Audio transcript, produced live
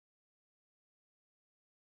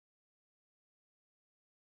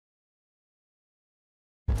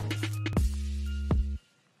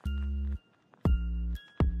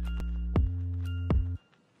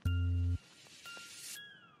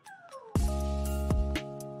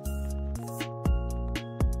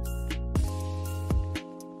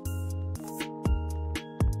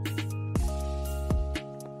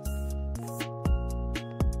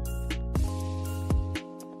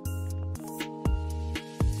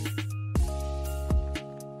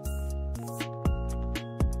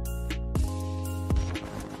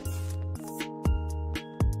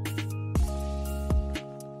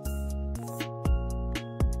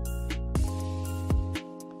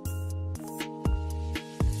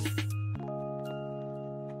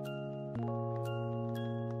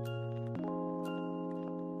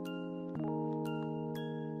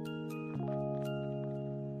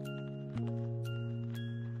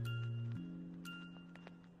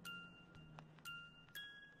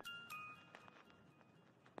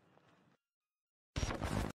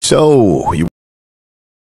So, you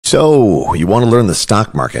want to learn the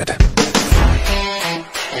stock market?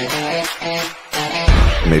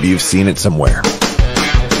 Maybe you've seen it somewhere.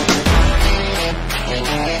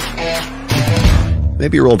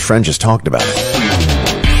 Maybe your old friend just talked about it.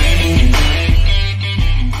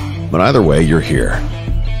 But either way, you're here.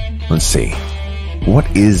 Let's see. What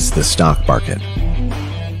is the stock market?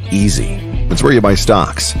 Easy. It's where you buy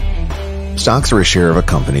stocks. Stocks are a share of a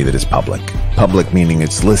company that is public. Public meaning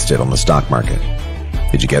it's listed on the stock market.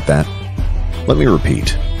 Did you get that? Let me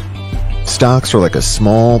repeat. Stocks are like a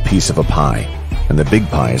small piece of a pie, and the big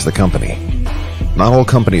pie is the company. Not all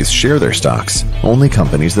companies share their stocks, only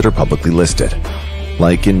companies that are publicly listed,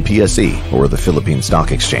 like in PSE or the Philippine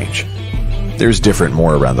Stock Exchange. There's different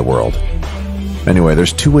more around the world. Anyway,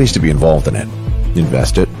 there's two ways to be involved in it.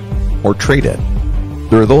 Invest it or trade it.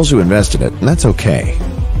 There are those who invest in it, and that's okay.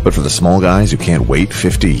 But for the small guys who can't wait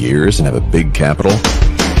 50 years and have a big capital,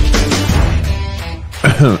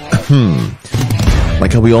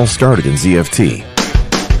 like how we all started in ZFT,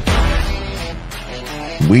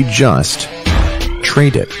 we just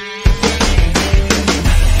trade it.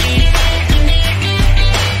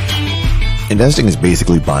 Investing is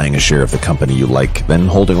basically buying a share of the company you like, then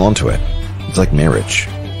holding on to it. It's like marriage.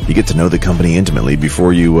 You get to know the company intimately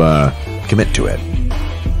before you commit to it.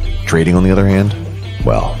 Trading, on the other hand,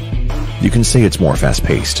 well, you can say it's more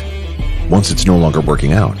fast-paced. Once it's no longer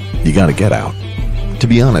working out, you gotta get out. To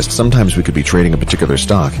be honest, sometimes we could be trading a particular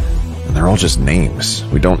stock, and they're all just names.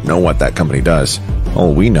 We don't know what that company does.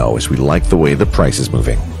 All we know is we like the way the price is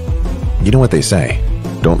moving. You know what they say,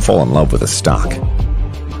 don't fall in love with a stock.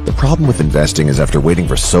 The problem with investing is after waiting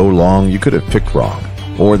for so long, you could have picked wrong.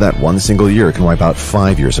 Or that one single year can wipe out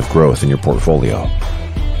 5 years of growth in your portfolio.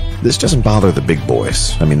 This doesn't bother the big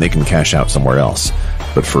boys. I mean, they can cash out somewhere else.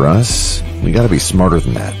 But for us, we gotta be smarter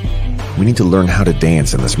than that. We need to learn how to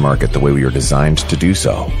dance in this market the way we are designed to do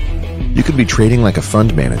so. You could be trading like a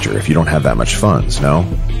fund manager if you don't have that much funds, no?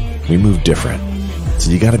 We move different.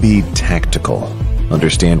 So you gotta be tactical.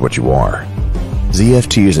 Understand what you are.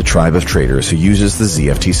 ZFT is a tribe of traders who uses the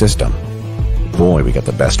ZFT system. Boy, we got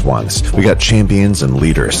the best ones. We got champions and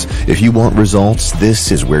leaders. If you want results,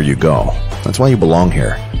 this is where you go. That's why you belong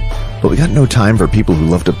here. But we got no time for people who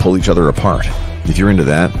love to pull each other apart. If you're into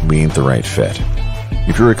that, we ain't the right fit.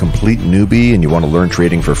 If you're a complete newbie and you want to learn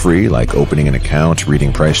trading for free, like opening an account,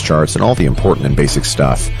 reading price charts, and all the important and basic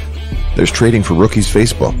stuff, there's Trading for Rookies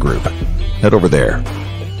Facebook group. Head over there.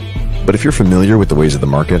 But if you're familiar with the ways of the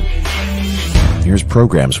market, here's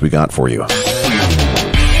programs we got for you.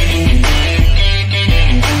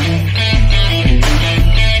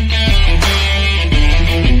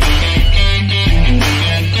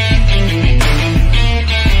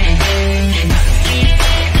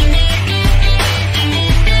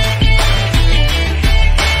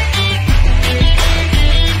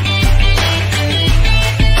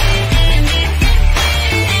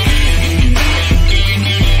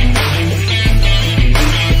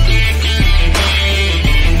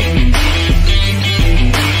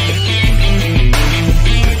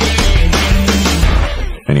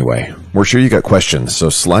 Anyway, we're sure you got questions, so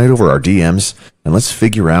slide over our DMs and let's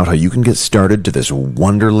figure out how you can get started to this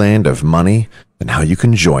wonderland of money and how you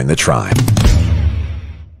can join the tribe.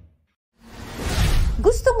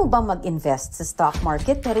 Gusto mo ba mag-invest sa stock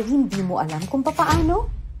market pero hindi mo alam kung paano?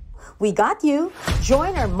 We got you!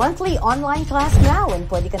 Join our monthly online class now and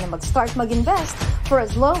pwede ka na mag-start mag-invest for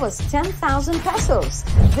as low as 10,000 pesos.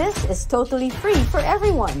 This is totally free for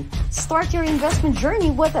everyone. Start your investment journey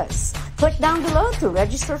with us. Click down below to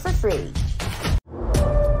register for free.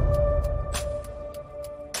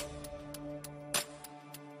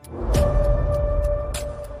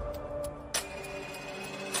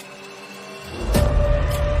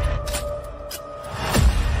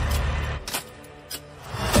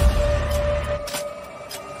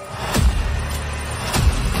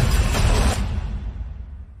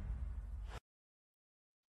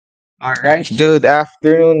 All right, good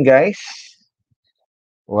afternoon, guys.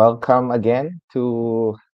 Welcome again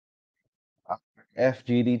to our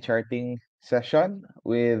FGD charting session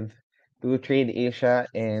with 2trade Asia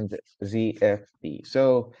and ZFT.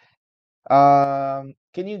 So, can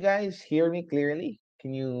you guys hear me clearly?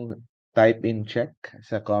 Can you type in check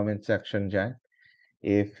sa comment section dyan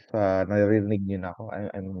if narinig niyo na ako?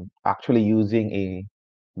 I'm actually using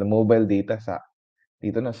the mobile data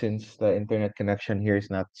dito na since the internet connection here is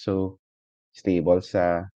not so stable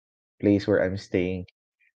sa place where I'm staying.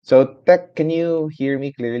 So, Tech, can you hear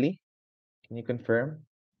me clearly? Can you confirm?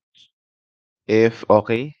 If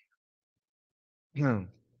okay.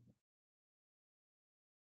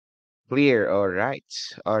 Clear. All right.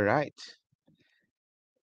 All right.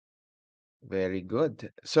 Very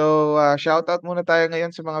good. So, shoutout muna tayo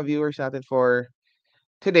ngayon sa mga viewers natin for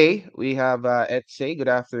today. We have Etsy.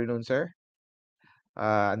 Good afternoon, sir.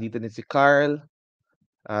 Andito din si Carl.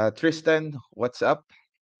 Tristan, what's up?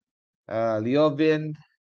 Leovin,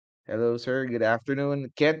 hello, sir. Good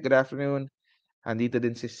afternoon. Kent, good afternoon. Andito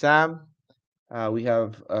din si Sam. We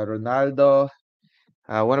have Ronaldo,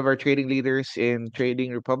 one of our trading leaders in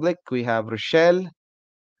Trading Republic. We have Rochelle.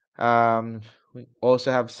 We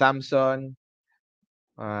also have Samson.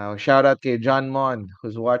 Shout out kay John Mon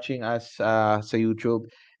who's watching us sa YouTube.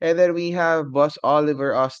 And then we have Boss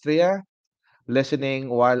Oliver Austria listening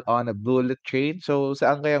while on a bullet train. So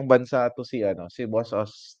saan kayang bansa to si si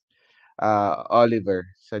Oliver?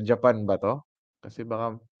 Sa Japan ba to? Kasi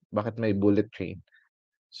bakit may bullet train?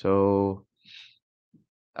 So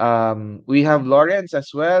we have Lawrence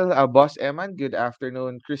as well. Boss Eman, good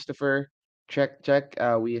afternoon. Christopher, check.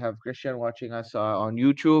 We have Christian watching us on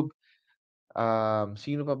YouTube.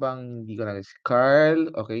 Sino pa bang hindi ko na si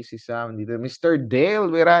Carl, okay, si Sam dito. Mr.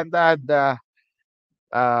 Dale Miranda,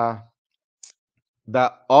 uh,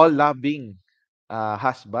 the all-loving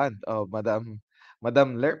husband of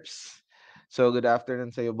Madam Lerps. So good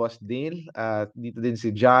afternoon sa iyo, Boss Dale. Dito din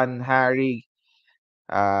si John, Harry,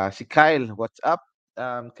 si Kyle, what's up?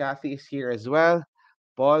 Kathy is here as well.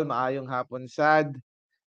 Paul, maayong hapon sad.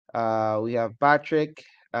 We have Patrick,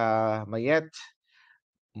 Mayet,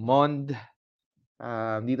 Mond,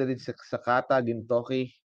 dito din sa Sakata,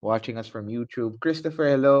 Gintoki, watching us from YouTube.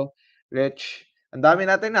 Christopher, hello. Rich, ang dami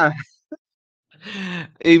natin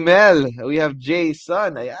Emel, we have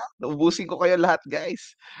Jason. Ayan, ubusin ko kayo lahat,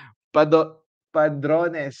 guys.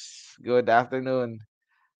 Padrones, good afternoon.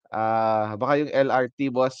 Baka yung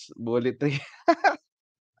LRT boss, bullet train.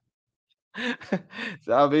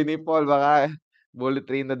 Sabi ni Paul, baka bullet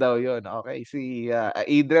train na daw yon. Okay, si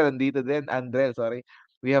Adriel, nandito din. Andrel, sorry.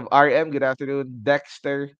 We have RM, good afternoon.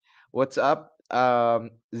 Dexter, what's up?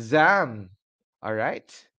 Zam, all right.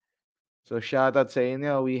 So shout out sa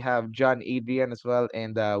inyo. We have John Adrian as well,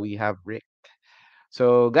 and we have Rick.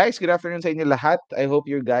 So guys, good afternoon sa inyo lahat. I hope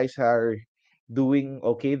you guys are doing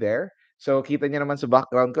okay there. So kita niyo naman sa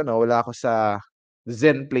background ko, no? Wala ako sa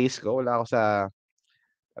Zen place ko. Wala ako sa,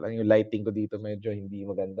 alam yung lighting ko dito medyo hindi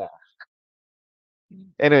maganda.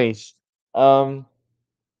 Anyways, um,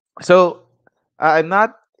 so I'm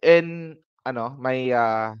not in my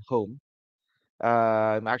home.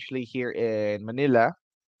 I'm actually here in Manila.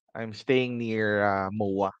 I'm staying near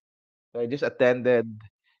MOA. So I just attended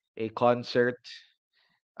a concert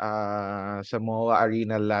sa MOA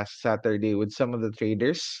Arena last Saturday with some of the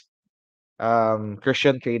traders,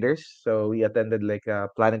 Christian traders. So we attended like a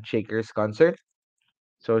Planet Shakers concert.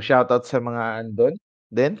 So shout out sa mga andon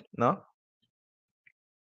din, no?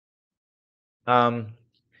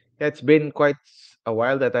 Yeah, it's been quite a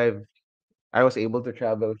while that I was able to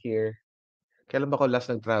travel here. Kailan ba ako last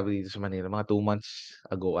nag-travel dito sa Manila? Mga 2 months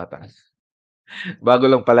ago ata. Bago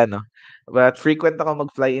lang pala, no? But frequent ako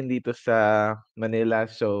mag-fly in dito sa Manila.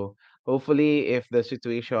 So hopefully if the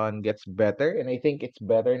situation gets better, and I think it's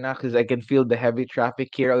better now because I can feel the heavy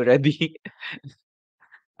traffic here already.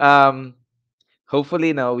 um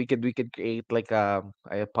Hopefully now we could create like a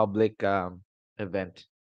public event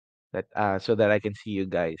that so that I can see you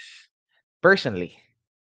guys personally.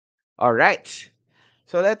 All right.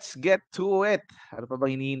 So let's get to it. Ano pa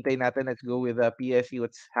bang hinihintay natin? Let's go with PSE,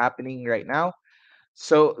 what's happening right now.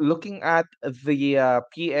 So looking at the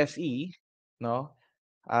PSE, no?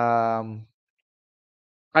 Um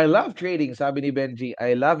I love trading, sabi ni Benji.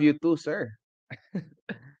 I love you too, sir.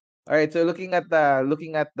 All right, so looking at the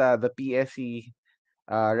PSE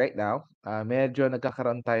right now, medyo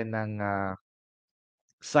nagkakaroon tayo ng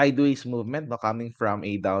sideways movement, no, coming from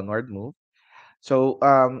a downward move. So,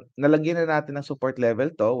 nalagyan na natin ng support level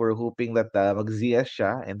 'to. We're hoping that mag-ZS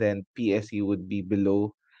siya and then PSE would be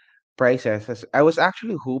below prices. I was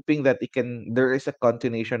actually hoping that there is a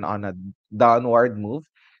continuation on a downward move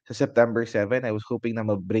sa September 7. I was hoping na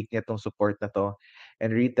ma-break niya 'tong support na 'to and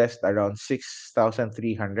retest around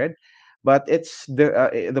 6,300. But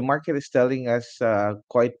the market is telling us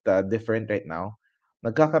quite different right now.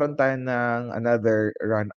 Nagkakaroon tayo ng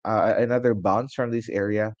another bounce from this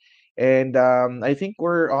area. And I think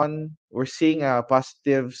we're seeing a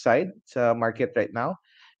positive side sa market right now.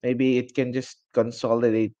 Maybe it can just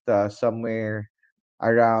consolidate somewhere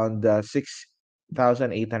around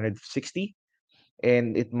 6,860,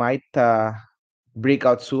 and it might break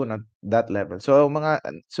out soon at that level. So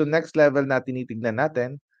next level na tinitignan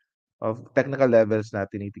natin of technical levels na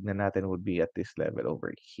tinitignan natin would be at this level over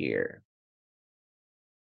here.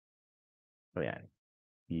 So yan.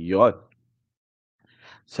 Yun.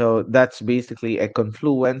 So that's basically a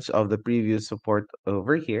confluence of the previous support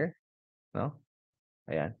over here, no?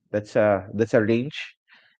 Ayan. That's a range.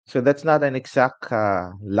 So that's not an exact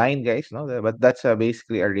line, guys, no? But that's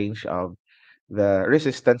basically a range of the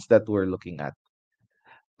resistance that we're looking at.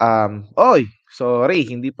 Oy, sorry,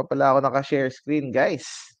 hindi pa pala ako naka-share screen, guys.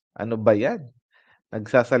 Ano ba 'yan?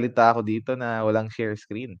 Nagsasalita ako dito na walang share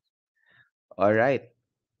screen. Alright,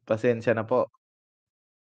 pasensya na po.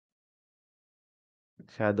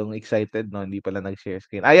 Masyadong excited 'no, hindi pala nag-share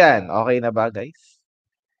screen. Ayan, okay na ba, guys?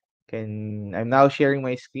 I'm now sharing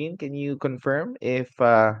my screen. Can you confirm if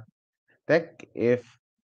if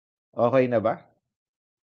okay na ba?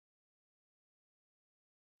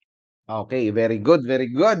 Okay, very good,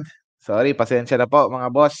 very good. Sorry, pasensya na po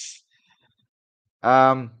mga boss.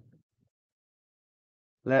 Um,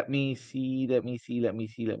 let me see.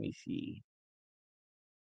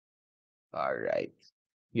 All right.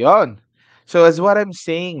 Yon. So as what I'm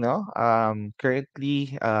saying, no,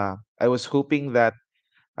 currently, I was hoping that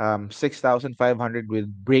 6,500 will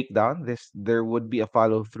break down. There would be a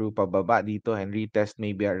follow through pababa dito and retest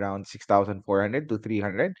maybe around 6,400 to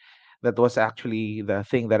 300. That was actually the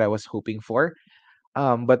thing that I was hoping for.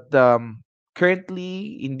 But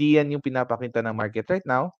currently, hindi yan yung pinapakita ng market right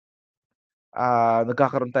now.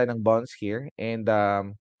 Nagkakaroon tayo ng bounce here and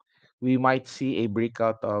we might see a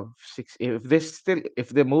breakout of six. If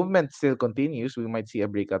the movement still continues, we might see a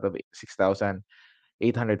breakout of 6,850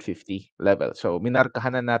 level. So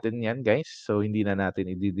minarkahan na natin yan, guys. So hindi na natin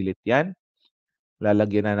i-delete yan.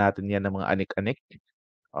 Lalagyan na natin yan ng mga anik-anik.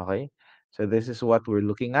 Okay? So this is what we're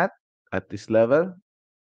looking at this level.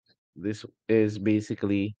 This is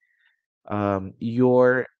basically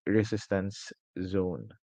your resistance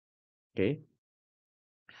zone. Okay?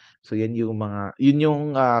 So yun yung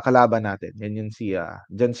kalaban natin. Yan yung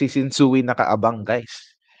diyan si Shinsuwi nakaabang, guys.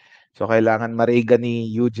 So kailangan mariga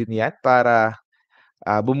ni Eugene yan para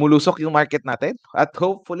bumulusok yung market natin at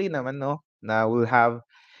hopefully naman no na we'll have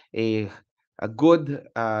a a good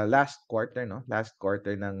last quarter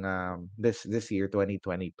ng this year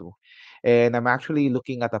 2022. And I'm actually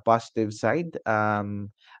looking at a positive side.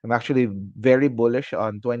 I'm actually very bullish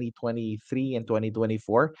on 2023 and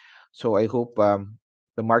 2024. So I hope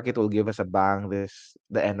the market will give us a bang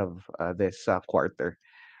the end of this quarter.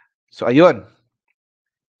 So ayun.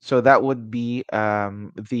 So that would be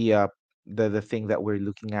the thing that we're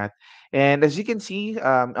looking at. And as you can see,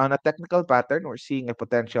 on a technical pattern, we're seeing a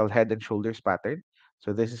potential head and shoulders pattern.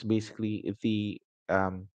 So this is basically the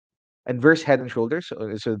inverse head and shoulders.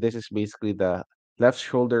 So this is basically the left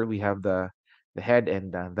shoulder. We have the head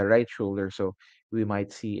and the right shoulder. So we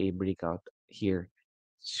might see a breakout here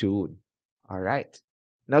soon. All right.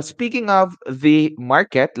 Now, speaking of the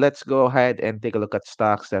market, let's go ahead and take a look at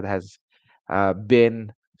stocks that has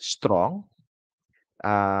been strong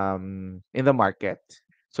in the market.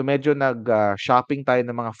 So medyo shopping tayo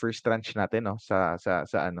ng mga first tranche natin no sa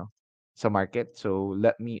ano sa market. So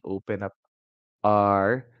let me open up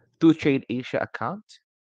our 2trade Asia account.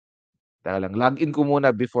 Teka lang, login ko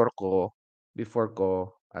muna before ko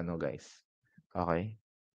ano guys. Okay?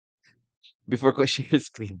 Before ko share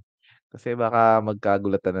screen. Kasi baka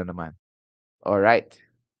magkagulatan na naman. All right.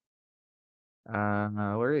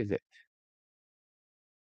 Where is it?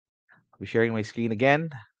 I'm sharing my screen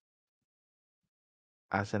again.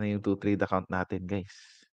 Asa na yung 2trade account natin, guys?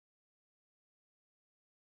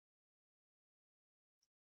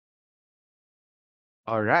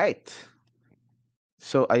 All right.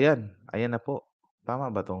 So ayan, ayan na po.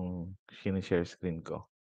 Tama ba 'tong shine-share screen ko?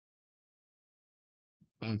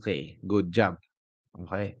 Okay, good job.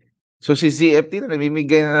 Okay. So si ZFT na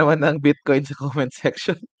namimigay na naman ng Bitcoin sa comment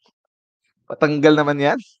section. Patanggal naman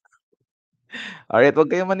 'yan. Alright,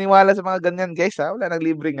 huwag kayong maniwala sa mga ganyan guys ha, wala ng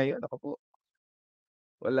libre ngayon, ako po.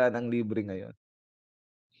 Wala ng libre ngayon.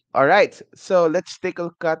 Alright, so let's take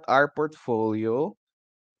a look at our portfolio.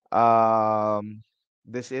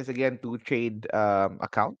 This is again 2trade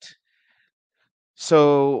account.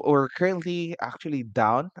 So we're currently actually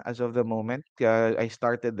down as of the moment. I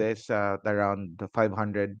started this around the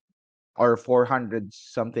 500 or 400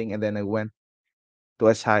 something, and then I went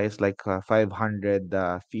to as high as like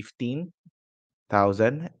 515,000.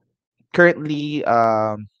 Currently,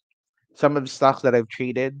 some of the stocks that I've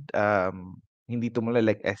traded, hindi tumuloy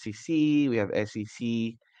like SEC. We have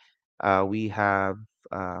SEC. We have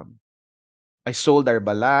I sold our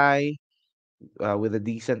Balay with a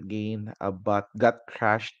decent gain, but got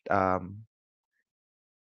crashed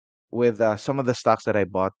with some of the stocks that I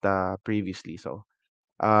bought previously. So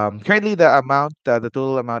currently the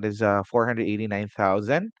total amount is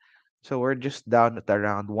 489,000. So we're just down at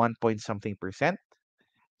around 1 point something percent.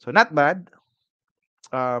 So not bad.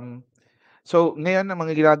 So ngayon ang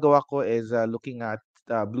mga ginagawa ko is looking at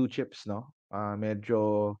blue chips, no?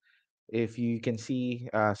 Medyo if you can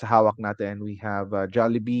see sa hawak natin, we have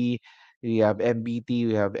Jollibee, we have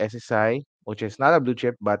MBT, we have SSI, which is not a blue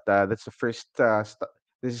chip, but that's the first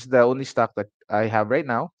this is the only stock that I have right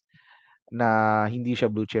now na hindi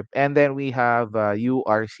siya blue chip. And then we have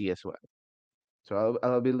URC as well. So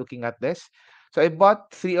I'll be looking at this. So I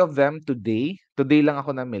bought three of them today. Today lang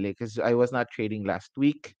ako namili because I was not trading last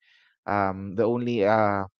week. The only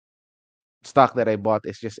stock that I bought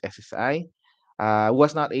is just SSI.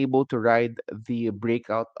 Was not able to ride the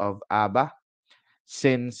breakout of ABA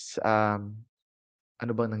since ano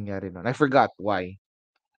bang nangyari nun? I forgot why.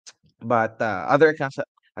 But other accounts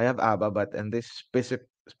I have ABA, but in this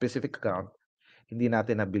specific account, hindi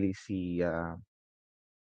natin nabili si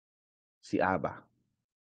ABA.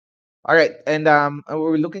 All right, and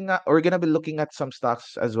we're gonna be looking at some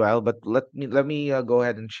stocks as well, but let me go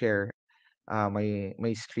ahead and share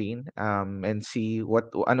my screen and see what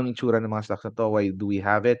anong itsura ng mga stocks na to, why do we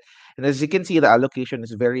have it. And as you can see, the allocation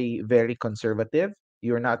is very very conservative.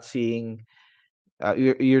 You're not seeing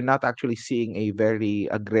you're not actually seeing a very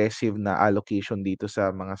aggressive na allocation dito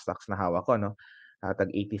sa mga stocks na hawak ko, no?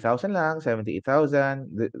 Tag 80,000 lang, 78,000.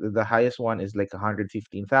 The highest one is like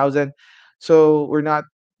 115,000. So we're not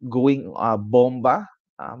going bomba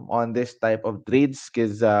on this type of trades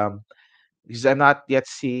because I'm not yet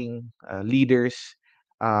seeing leaders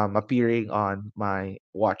appearing on my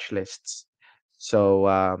watch lists. So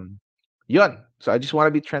yun. So I just want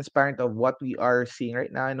to be transparent of what we are seeing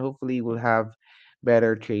right now, and hopefully we'll have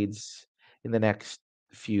better trades in the next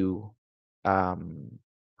few um,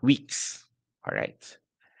 weeks. All right.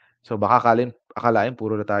 So baka akalain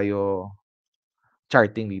puro na tayo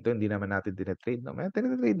charting dito, hindi naman natin tine-trade. No?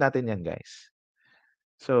 Tine-trade natin yan, guys.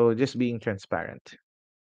 So just being transparent.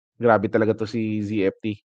 Grabe talaga to si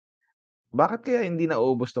ZFT. Bakit kaya hindi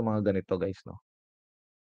nauubos 'tong mga ganito, guys, 'no?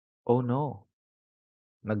 Oh, no,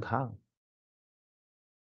 nag-hang.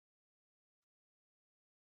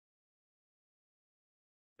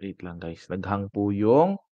 Wait lang, guys, nag-hang po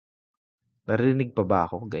yung naririnig pa ba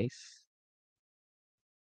ako, guys?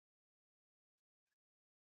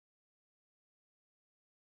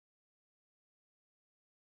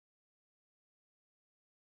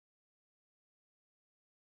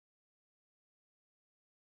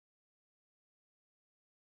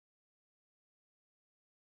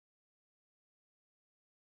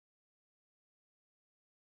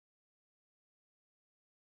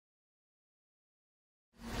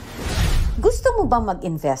 Gusto mo ba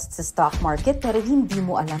mag-invest sa stock market pero hindi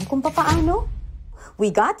mo alam kung papaano? We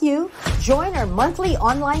got you! Join our monthly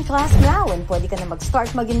online class now and pwede ka na mag-start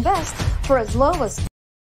mag-invest for as low as...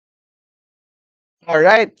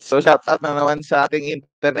 Alright, so shoutout na naman sa ating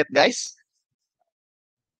internet, guys.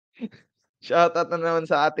 Shoutout na naman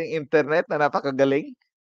sa ating internet na napakagaling.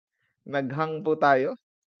 Nag-hang po tayo.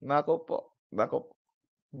 Naku po, naku po,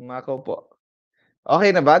 naku po. Okay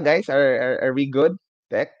na ba, guys? Are we good?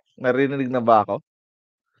 Tek, naririnig na ba ako?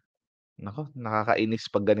 Naku, nakakainis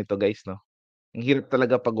 'pag ganito, guys, 'no? Ang hirap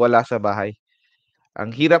talaga 'pag wala sa bahay.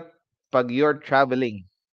 Ang hirap 'pag you're traveling.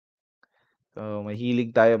 So,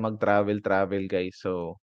 mahilig tayo mag-travel, guys.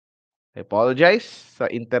 So, I apologize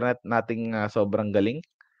sa internet nating sobrang galing.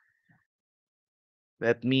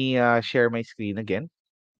 Let me share my screen again.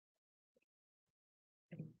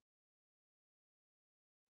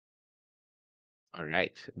 All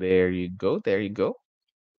right, there you go. There you go.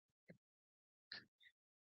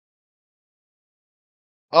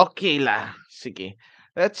 Okay lah. Sige.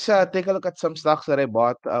 Let's take a look at some stocks that I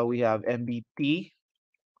bought. We have MBT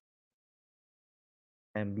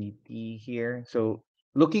here. So,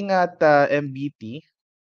 looking at MBT,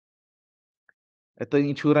 ito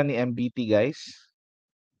yung itsura ni MBT, guys.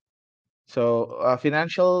 So,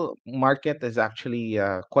 financial market is actually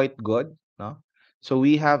quite good, no? So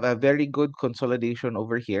we have a very good consolidation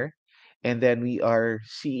over here, and then we are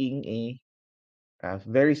seeing a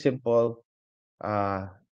very simple uh,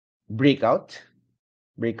 breakout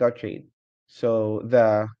trade. So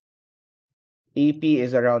the AP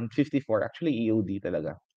is around 54, actually EOD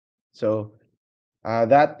talaga. So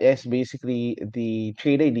that is basically the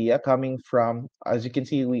trade idea coming from, as you can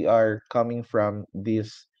see, we are coming from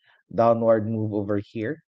this downward move over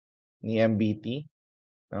here ni MBT,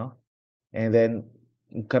 no? And then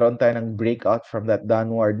nagkaroon tayo ng breakout from that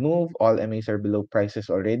downward move. All MAs are below prices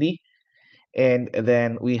already. And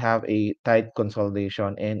then we have a tight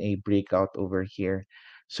consolidation and a breakout over here.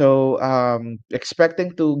 So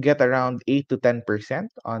expecting to get around 8 to 10%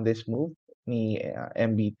 on this move ni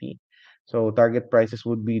MBT. So target prices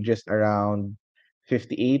would be just around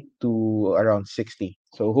 58 to around 60.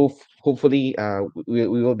 So hopefully we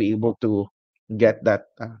will be able to get that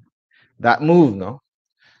move, no?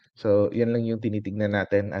 So yan lang yung tinitignan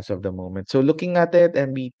natin as of the moment. So looking at it,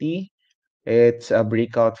 MBT, it's a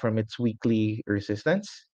breakout from its weekly resistance.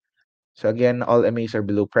 So again, all MAs are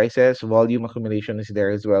below prices. Volume accumulation is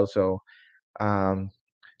there as well. So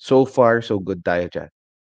so far so good tayo dyan.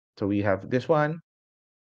 So we have this one,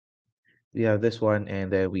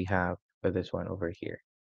 and then we have this one over here.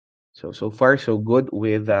 So far so good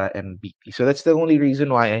with MBT. So that's the only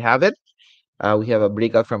reason why I have it. We have a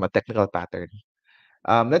breakout from a technical pattern.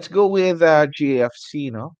 Let's go with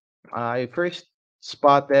GFC, no? I first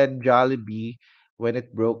spotted Jollibee when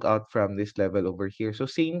it broke out from this level over here. So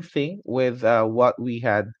same thing with what we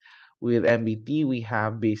had with MBT. We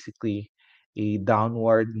have basically a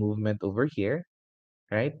downward movement over here,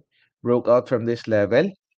 right? Broke out from this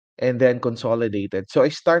level and then consolidated. So I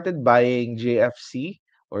started buying JFC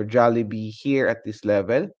or Jollibee here at this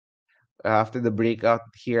level after the breakout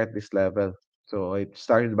here at this level. So I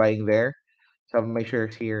started buying there, some of my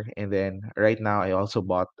shares here, and then right now I also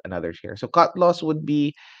bought another share. So cut loss would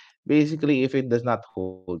be basically if it does not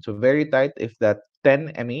hold. So very tight. If that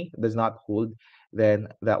 10 MA does not hold, then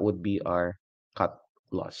that would be our cut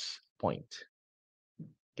loss point.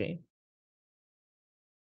 Okay.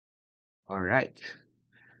 All right.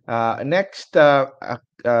 The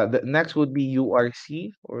next would be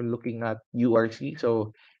URC or looking at URC.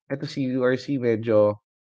 So ito si URC medyo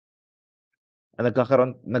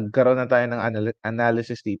nagkaroon na tayo ng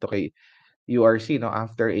analysis dito kay URC, no,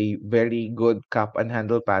 after a very good cup and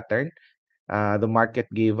handle pattern. The market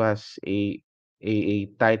gave us a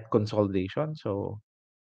tight consolidation. So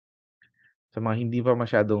sa mga hindi pa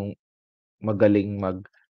masyadong magaling mag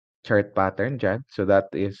chart pattern dyan, so that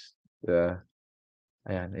is the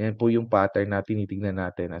ayan po yung pattern na tinitingnan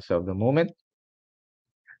natin as of the moment.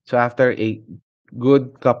 So after a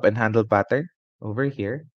good cup and handle pattern over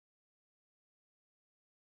here,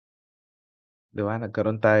 'di ba,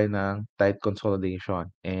 nagkaroon tayo ng tight consolidation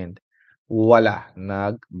and wala,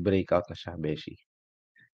 nag-breakout na siya, beshi.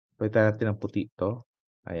 Palitan natin ng puti 'to,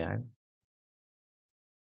 ayan,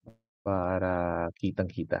 para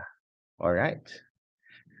kitang-kita. Alright.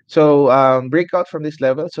 So, breakout from this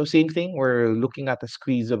level. So same thing, we're looking at a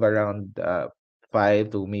squeeze of around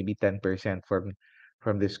 5 to maybe 10%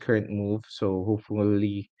 from this current move. So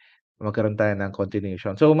hopefully magkaroon tayo ng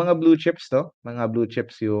continuation. So mga blue chips 'to, mga blue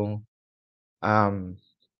chips yung um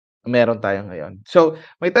meron tayo ngayon. So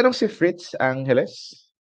may tanong si Fritz Angeles.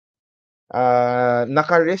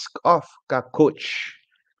 Naka-risk off ka coach.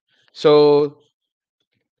 So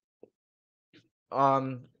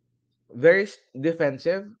um very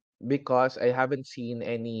defensive because I haven't seen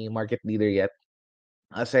any market leader yet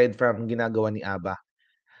aside from ginagawa ni Aba.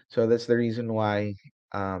 So that's the reason why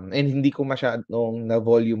and hindi ko masyadong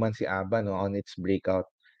na-volumean si Aba, no, on its breakout.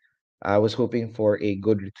 I was hoping for a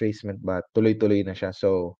good retracement but tuloy-tuloy na siya.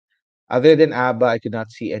 So other than Aba, I could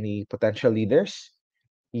not see any potential leaders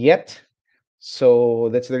yet. So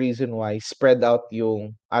that's the reason why spread out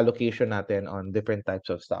yung allocation natin on different types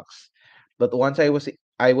of stocks. But once I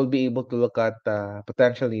will be able to look at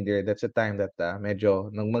potential leader, that's the time that medyo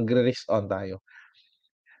nang magre-risk on tayo.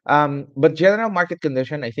 But general market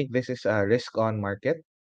condition, I think this is a risk on market.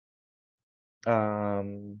 A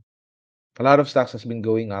lot of stocks has been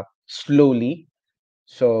going up slowly,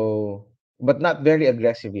 so but not very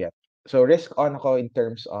aggressive yet. So risk on ako in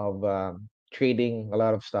terms of trading a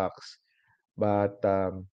lot of stocks, but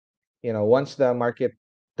once the market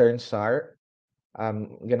turns sour,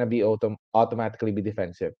 I'm gonna be automatically be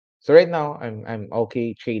defensive. So right now, I'm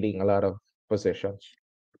okay trading a lot of positions.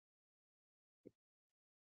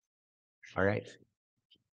 All right.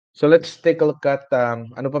 So let's take a look at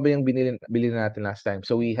ano pa ba yung binili natin last time.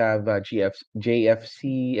 So we have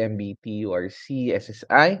JFC, MBT, or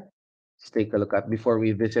CSSI. Let's take a look at before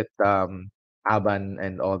we visit Aban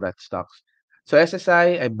and all that stocks. So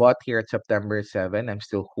SSI, I bought here at September 7. I'm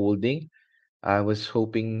still holding. I was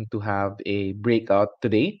hoping to have a breakout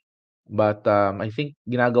today, but I think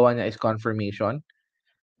ginagawa niya is confirmation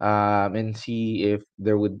and see if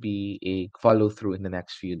there would be a follow through in the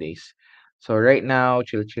next few days. So right now,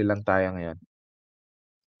 chill lang tayo ngayon.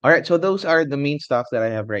 All right, so those are the main stocks that I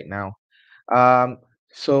have right now.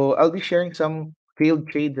 So I'll be sharing some field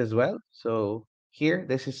trades as well. So here,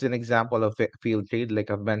 this is an example of field trade, like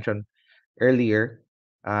I've mentioned earlier.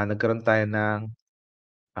 Nagkaroon tayo ng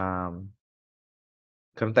um,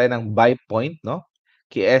 buy point, no?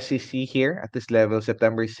 Kay SEC here at this level,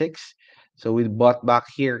 September 6. So we bought back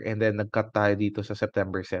here and then nag-cut tayo dito sa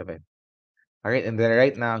September 7. All right, and then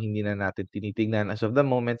right now, hindi na natin tinitingnan as of the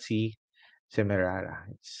moment Semirara.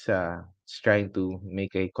 It's trying to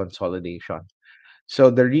make a consolidation.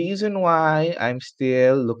 So the reason why I'm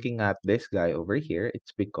still looking at this guy over here,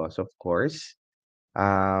 it's because of course,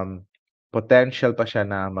 um, potential pa siya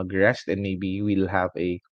na mag-rest and maybe we'll have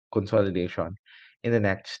a consolidation in the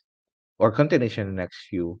next or continuation in the next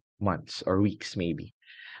few months or weeks maybe.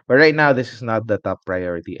 But right now, this is not the top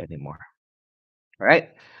priority anymore.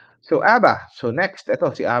 Right? So ABA. So next,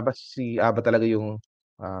 ito si ABA talaga yung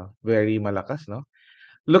very malakas, no?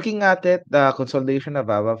 Looking at it, the consolidation of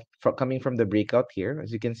ABA coming from the breakout here,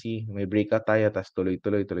 as you can see, may breakout tayo, tas tuloy,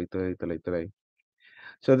 tuloy, tuloy, tuloy, tuloy, tuloy.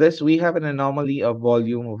 So this, we have an anomaly of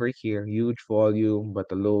volume over here, huge volume, but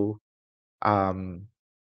um,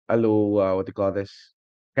 what do you call this?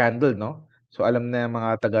 Candle, no? So alam na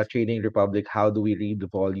mga taga Trading Republic, how do we read the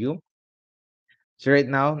volume? So right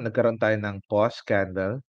now, nagkaroon tayo ng pause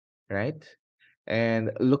candle, right?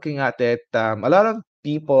 And looking at it, a lot of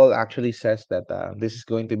people actually says that this is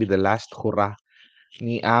going to be the last hurrah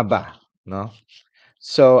ni ABA, no?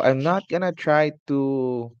 So I'm not gonna try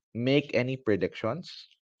to make any predictions.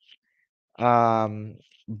 Um,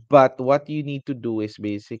 but what you need to do is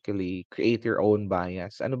basically create your own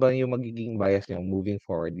bias. Ano ba yung magiging bias niyo moving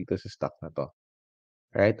forward dito sa stock na to?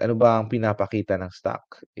 Right? Ano ba ang pinapakita ng stock?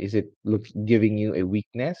 Is it giving you a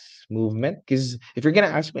weakness, movement? Because if you're gonna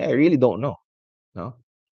ask me, I really don't know. No,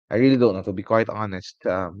 I really don't know. To be quite honest,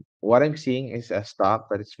 what I'm seeing is a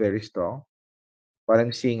stock that is very strong. What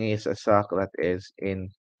I'm seeing is a stock that is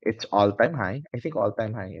in its all-time high. I think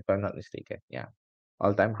all-time high, if I'm not mistaken. Yeah,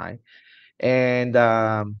 all-time high. And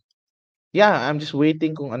yeah, I'm just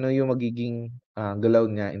waiting kung ano yung magiging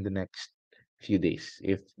galaw niya in the next few days.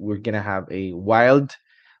 If we're gonna have a wild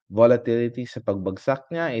volatility sa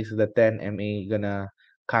pagbagsak niya, is the 10 MA gonna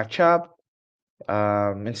catch up,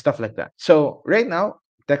 and stuff like that. So right now,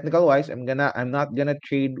 technical wise, I'm not gonna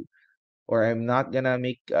trade or I'm not gonna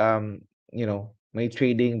make my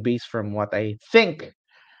trading based from what I think,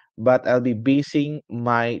 but I'll be basing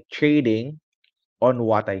my trading on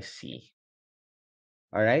what I see.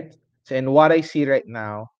 All right. So and what I see right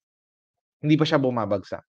now, hindi pa siya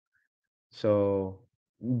bumabagsak. So,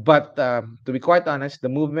 but to be quite honest, the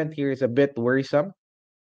movement here is a bit worrisome.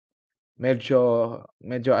 Medyo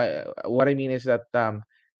what I mean is that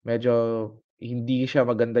medyo hindi siya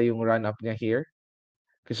maganda yung run up niya here.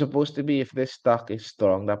 Because supposed to be if this stock is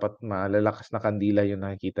strong, dapat malalakas na kandila yung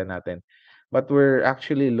nakikita natin. But we're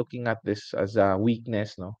actually looking at this as a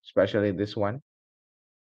weakness, no? Especially this one.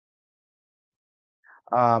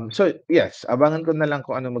 So yes, abangan ko na lang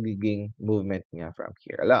kung ano magiging movement niya from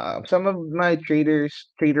here. Some of my trader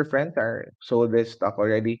friends are sold this stock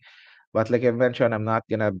already, but like I mentioned, I'm not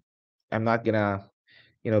gonna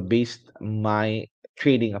base my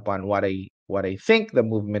trading upon what I think the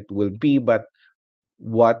movement will be, but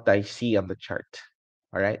what I see on the chart.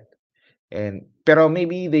 All right, and pero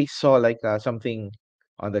maybe they saw like something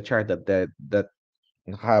on the chart that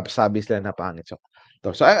nakasabi sila na pangit.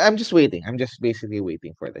 So I'm just waiting. I'm just basically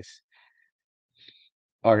waiting for this.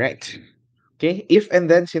 All right. Okay, if and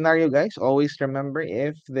then scenario, guys. Always remember,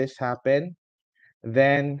 if this happen,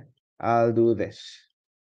 then I'll do this.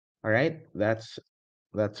 All right, that's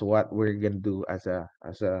what we're gonna do as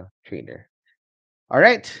a trader. All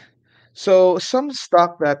right. So some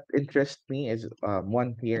stock that interests me is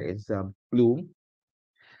one here is Bloom.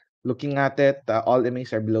 Looking at it, all MAs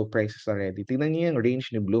are below prices already. Tingnan niyo yung range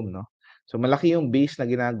ni Bloom, no? So malaki yung base na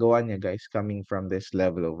ginagawa niya, guys, coming from this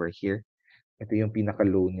level over here. Ito yung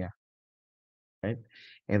pinaka-low niya, right?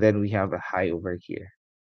 And then we have a high over here.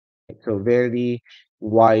 So very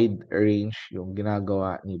wide range yung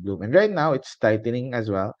ginagawa ni Bloom. And right now, it's tightening as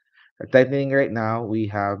well. Tightening right now, we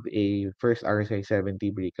have a first RSI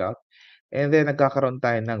 70 breakout. And then nagkakaroon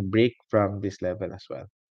tayo ng break from this level as well.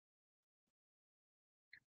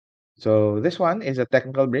 So this one is a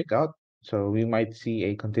technical breakout. So we might see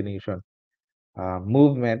a continuation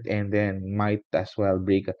movement and then might as well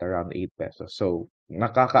break at around 8 pesos. So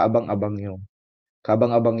nakakaabang-abang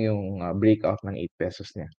yung breakout ng 8 pesos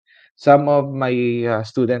niya. Some of my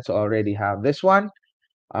students already have this one.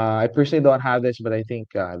 I personally don't have this, but I think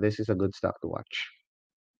this is a good stock to watch.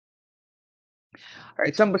 All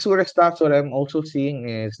right, some basura stocks, what I'm also seeing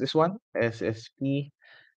is this one, SSP.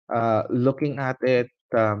 Looking at it,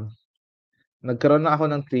 nagkaroon na ako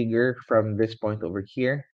ng trigger from this point over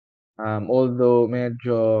here. Although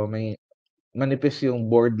medyo may manipis yung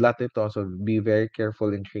board lot ito, so be very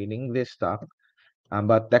careful in trading this stock.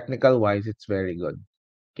 But technical wise, it's very good.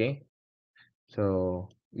 Okay, so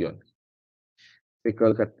yun. Take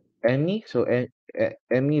a look at EMI. So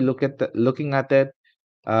EMI, looking at it,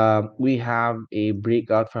 we have a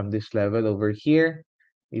breakout from this level over here.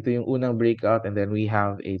 Ito yung unang breakout, and then we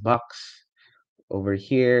have a box over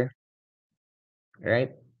here,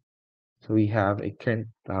 right? So we have a current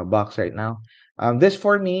box right now. This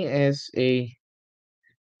for me is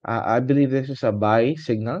I believe this is a buy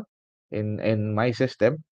signal in my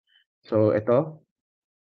system. So ito,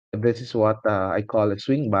 this is what I call a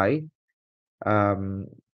swing buy. Um,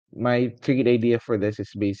 my trade idea for this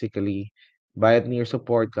is basically buy at near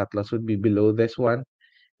support, cut loss would be below this one,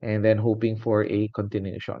 and then hoping for a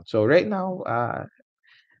continuation. So right now,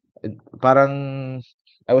 parang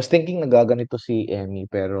I was thinking na gaganito si Emmy,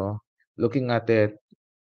 pero looking at it,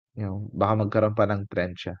 baka magkaroon pa ng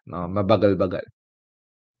trend siya, no? Mabagal-bagal.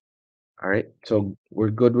 All right, so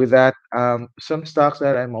we're good with that. Some stocks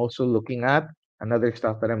that I'm also looking at, another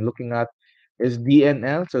stock that I'm looking at is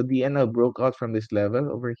DNL. So DNL broke out from this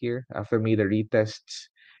level over here after made the retests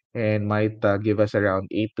and might give us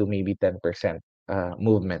around 8 to maybe 10%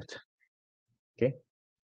 movement. Okay.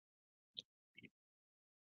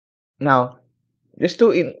 Now, just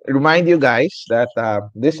to remind you guys that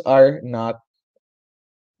these are not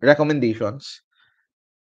recommendations,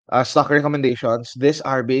 stock recommendations. These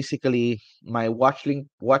are basically my watch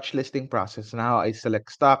listing process and how I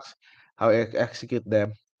select stocks, how I execute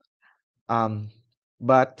them.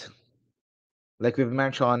 But like we've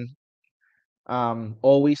mentioned,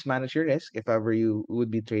 always manage your risk if ever you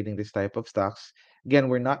would be trading this type of stocks. Again,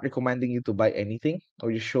 we're not recommending you to buy anything.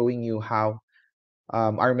 We're just showing you how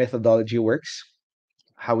our methodology works,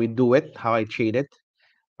 how we do it, how I trade it.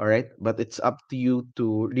 All right, but it's up to you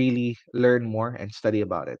to really learn more and study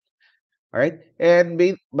about it. All right. And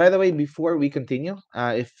by the way, before we continue,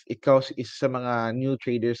 if ikaw is sa mga new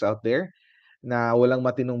traders out there na walang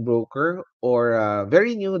matinong broker or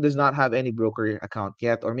very new, does not have any broker account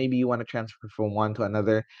yet, or maybe you want to transfer from one to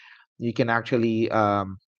another, you can actually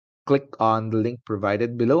click on the link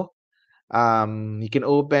provided below. You can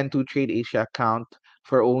open 2Trade Asia account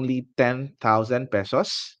for only 10,000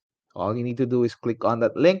 pesos. All you need to do is click on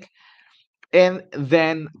that link, and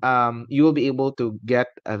then you will be able to get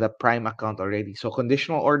the Prime account already. So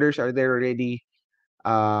conditional orders are there already.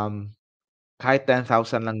 Kahit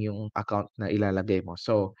 10,000 lang yung account na ilalagay mo.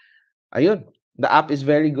 So ayun, the app is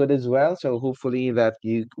very good as well. So hopefully that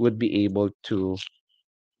you would be able to,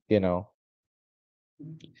 you know,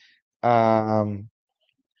 um,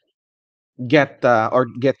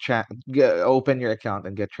 open your account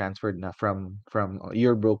and get transferred na from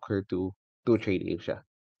your broker to Trade Asia.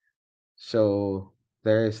 So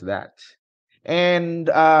there's that. And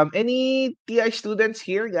any TI students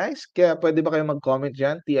here, guys? Kaya pwede ba kayo mag-comment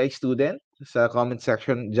dyan, TI student, sa comment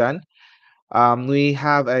section dyan. We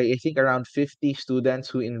have, I think, around 50 students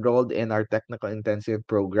who enrolled in our technical intensive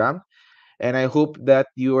program. And I hope that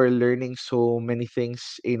you are learning so many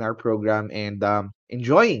things in our program and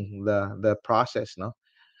enjoying the process, no?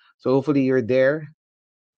 So hopefully you're there.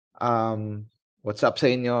 What's up sa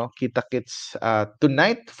inyo? Kita-kits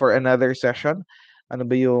tonight for another session. Ano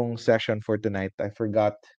ba yung session for tonight? I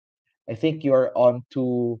forgot. I think you are on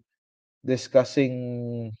to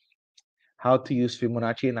discussing how to use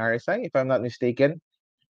Fibonacci and RSI, if I'm not mistaken.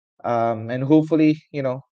 And hopefully,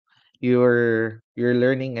 you're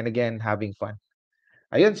learning and again having fun.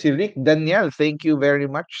 Ayun, si Rick Daniel, thank you very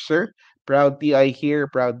much, sir. Proud TI here,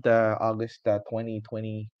 proud August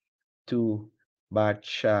 2022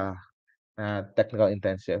 batch technical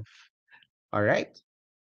intensive. All right.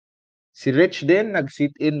 Si Rich din,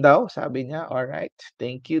 nag-sit in daw, sabi niya. All right.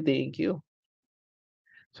 Thank you, thank you.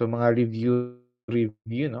 So, mga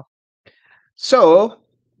review, no? So,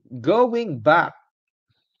 going back,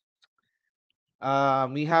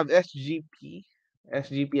 we have SGP.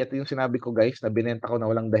 SGP, ito yung sinabi ko, guys, na binenta ko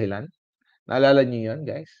na walang dahilan. Naalala niyo yun,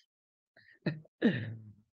 guys?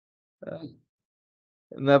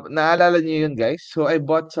 Naalala niyo yun, guys? So, I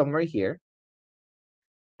bought somewhere here.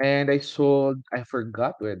 And I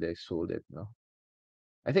forgot where I sold it, no?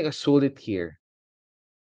 I think I sold it here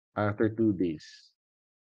after 2 days.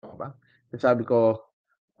 Ba? Sabi ko,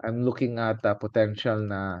 I'm looking at potential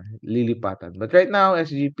na lilipatan. But right now,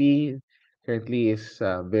 SGP currently is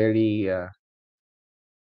very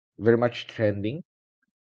much trending.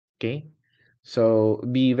 Okay? So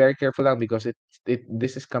be very careful lang because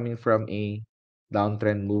this is coming from a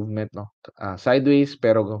downtrend movement, no? Sideways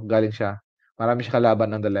pero galing siya. Marami siya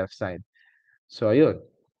kalaban on the left side. So ayun.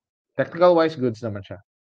 Technical wise goods naman siya.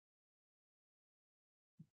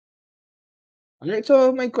 Alright,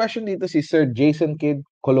 so my question dito si Sir Jason Kid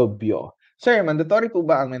Colobio. Sir, mandatory po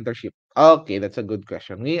ba ang mentorship? Okay, that's a good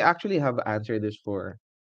question. We actually have answered this for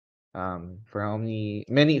how many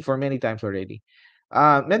times already.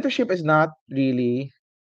 Mentorship is not really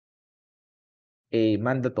a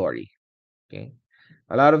mandatory. Okay.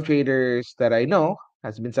 A lot of traders that I know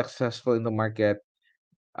has been successful in the market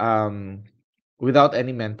um, without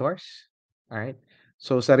any mentors. All right.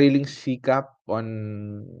 So sariling sikap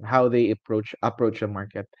on how they approach the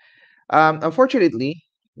market. Unfortunately,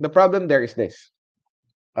 the problem there is this.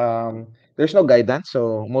 There's no guidance,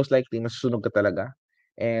 so most likely masusunog ka talaga.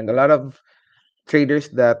 And a lot of traders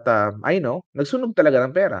that I know, nagsunog talaga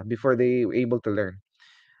ng pera before they were able to learn.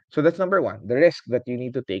 So that's number one, the risk that you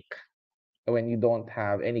need to take when you don't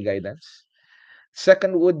have any guidance.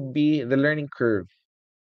 Second would be the learning curve.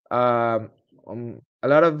 A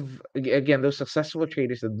lot of again those successful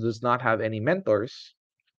traders that does not have any mentors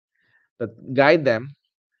that guide them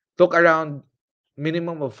took around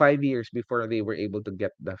minimum of 5 years before they were able to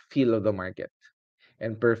get the feel of the market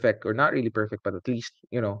and perfect, or not really perfect, but at least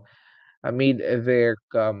made their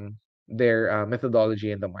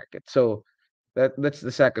methodology in the market. So that's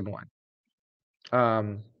the second one.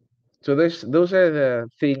 Um, so those are the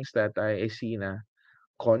things that I see na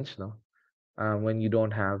cons, no? When you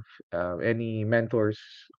don't have any mentors,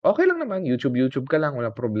 okay lang naman, YouTube ka lang,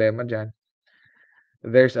 wala problema dyan.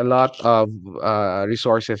 There's a lot of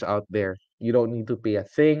resources out there. You don't need to pay a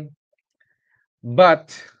thing.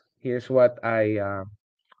 But here's what I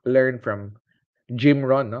learned from Jim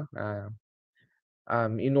Ron, no?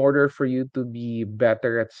 In order for you to be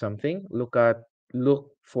better at something, look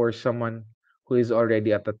for someone who is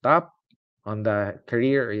already at the top on the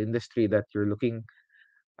career or industry that you're looking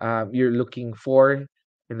for,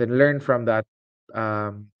 and then learn from that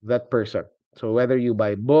person. So whether you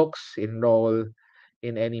buy books, enroll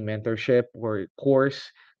in any mentorship or course,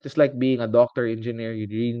 just like being a doctor, engineer, you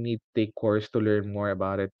really need to take course to learn more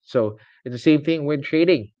about it. So it's the same thing with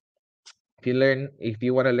trading. If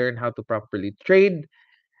you want to learn how to properly trade,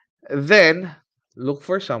 then look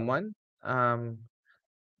for someone, um,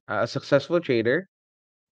 a successful trader,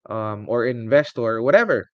 or investor,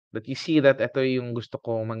 whatever, that you see that ito yung gusto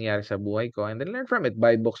ko mangyari sa buhay ko, and then learn from it.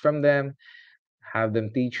 Buy books from them, have them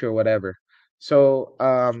teach or whatever. So,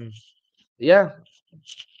 yeah,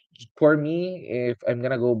 for me, if I'm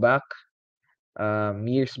gonna go back,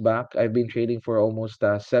 years back, I've been trading for almost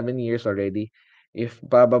 7 years already. If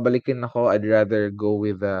bababalikin ako, I'd rather go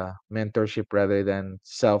with mentorship rather than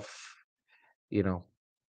you know,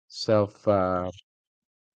 self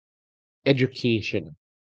education.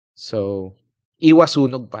 So,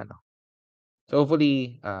 iwasunog pa, no? So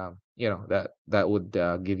hopefully, that would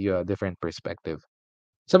give you a different perspective.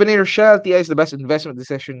 Sabi ni Rochelle, TI is the best investment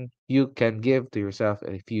decision you can give to yourself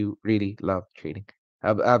if you really love trading.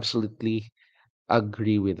 I absolutely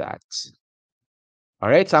agree with that.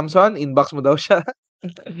 Alright, Samson, inbox mo daw siya.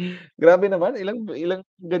 Grabe naman, ilang ilang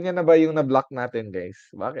ganyan na ba yung na-block natin, guys?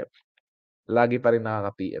 Bakit? Lagi pa rin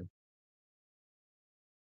nakaka-PM.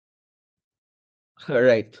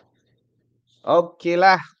 Alright. Okay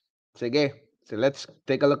lah. Sige. So let's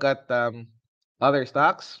take a look at other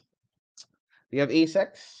stocks. We have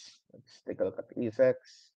ASEX. Let's take a look at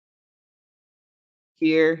ASEX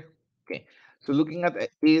here. Okay. So looking at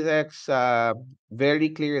ASEX, very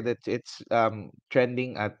clear that it's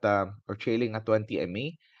trending at or trailing at 20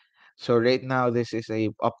 MA. So right now, this is a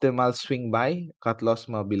optimal swing buy, cut loss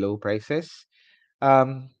mo below prices.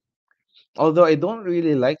 Although I don't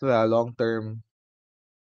really like the long-term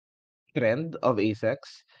trend of ASEX,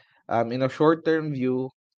 in a short-term view,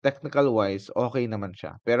 technical-wise, okay naman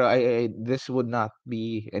siya. Pero this would not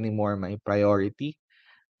be anymore my priority,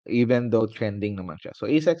 even though trending naman siya. So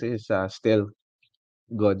ASEX is still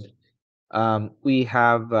good. We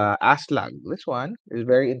have ASLAG. This one is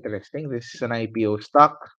very interesting. This is an IPO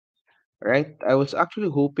stock, right? I was actually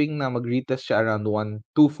hoping na mag-retest siya around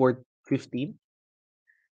 124.15.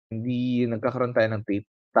 Hindi nagkakaroon tayo ng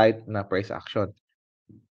tight na price action.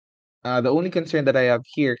 The only concern that I have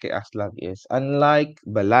here kay ASLAG is, unlike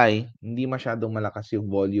Balay, hindi masyadong malakas yung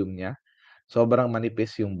volume niya. Sobrang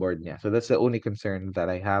manipis yung board niya. So that's the only concern that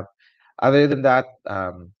I have. Other than that,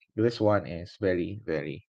 this one is very,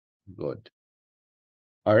 very good.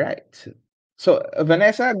 All right. So,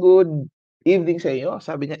 Vanessa, good evening sa iyo.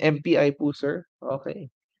 Sabi niya, MPI po, sir. Okay.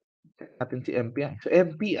 Check natin si MPI. So,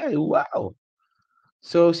 MPI, wow.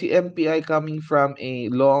 So, si MPI coming from a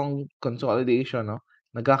long consolidation, no?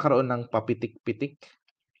 Nagkakaroon ng papitik-pitik.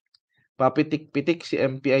 Papitik-pitik si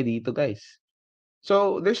MPI dito, guys.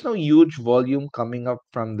 So, there's no huge volume coming up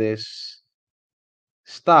from this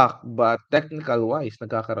stock, but technical-wise,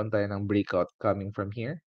 nagkakaroon tayo ng breakout coming from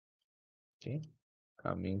here. Okay.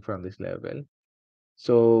 Coming from this level.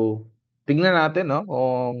 So, tingnan natin, no,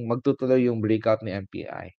 kung magtutuloy yung breakout ni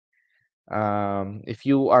MPI. If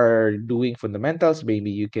you are doing fundamentals,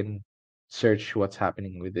 maybe you can search what's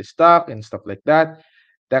happening with this stock and stuff like that.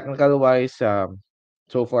 Technical wise,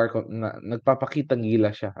 So far, nagpapakitang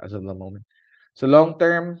gila siya as of the moment. So long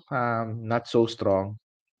term, not so strong.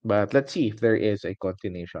 But let's see if there is a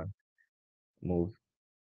continuation move.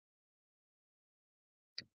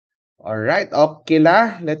 All right, okay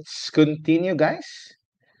la. Let's continue, guys.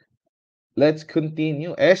 Let's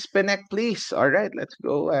continue. Espenec, please. All right, let's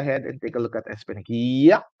go ahead and take a look at Espenec.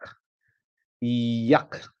 Yuck.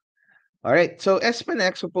 Yuck. All right, so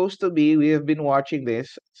Espenec supposed to be, we have been watching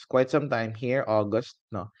this quite some time here, August,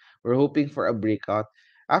 no? We're hoping for a breakout.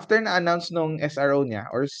 After na-announce nung SRO niya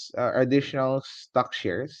or additional stock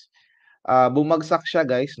shares, bumagsak siya,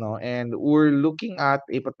 guys, no? And we're looking at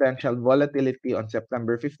a potential volatility on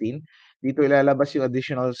September 15. Dito ilalabas yung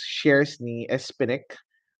additional shares ni Espenec,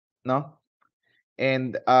 no?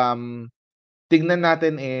 And tignan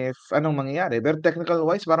natin if anong mangyayari. Pero technical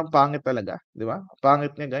wise, parang pangit talaga, di ba?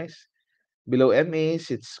 Pangit niya, guys. Below MAs,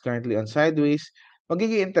 it's currently on sideways.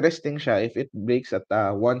 Magiging interesting siya if it breaks at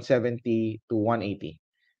 170 to 180.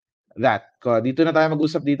 Dito na tayo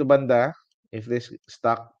mag-usap dito banda if this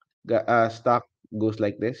stock goes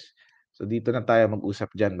like this. So dito na tayo mag-usap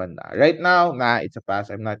dyan banda. Right now, it's a pass.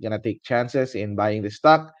 I'm not gonna take chances in buying the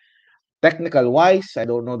stock. Technical wise, I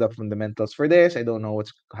don't know the fundamentals for this. I don't know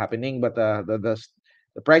what's happening, but the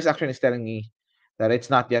price action is telling me that it's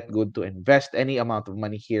not yet good to invest any amount of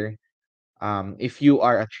money here. If you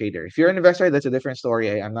are a trader, if you're an investor, that's a different story.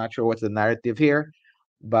 I'm not sure what's the narrative here,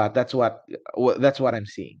 but that's what I'm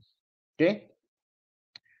seeing. Okay,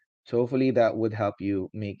 so hopefully that would help you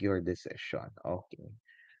make your decision. Okay,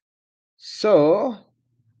 so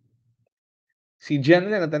si Jen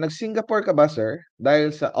Lenata, nag-Singapore ka ba, sir?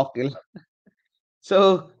 Dahil sa okay lang.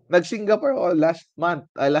 So, nag-Singapore ako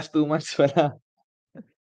last 2 months wala.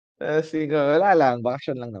 Wala lang,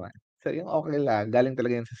 bakasyon lang naman. So, yung okay lang, galing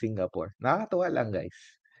talaga yun sa Singapore. Nakakatuwa lang, guys.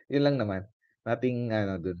 Yun lang naman. Nothing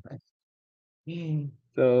ano dun.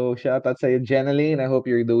 So, shout out sa'yo, Jeneline. I hope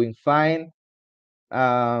you're doing fine.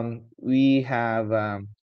 We have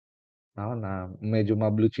ako na medyo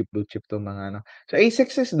blue chip to mga ano. So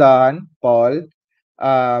A6 is done, Paul.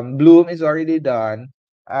 Bloom is already done.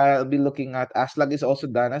 I'll be looking at Aslag is also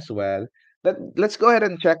done as well. Let's go ahead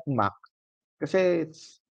and check MAC kasi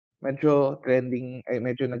it's medyo trending, ay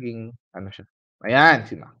medyo naging ano siya. Ayan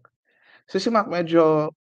si MAC. So si MAC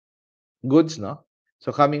medyo goods, no?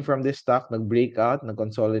 So coming from this stock, nag-breakout,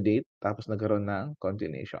 nag-consolidate, tapos nagkaroon ng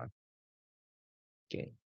continuation.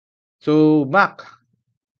 Okay. So MAC,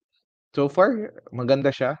 so far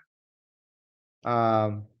maganda siya.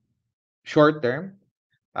 Short term,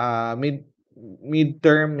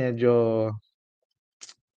 mid-term medyo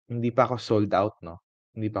hindi pa ako sold out, no?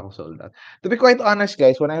 Hindi pa ako sold out. To be quite honest,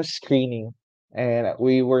 guys, when I was screening and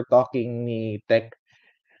we were talking ni Tech,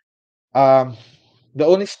 the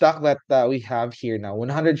only stock that we have here now,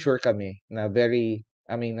 100 sure kami na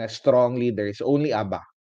a strong leader is only ABA.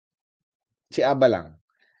 Si ABA lang.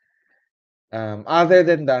 Other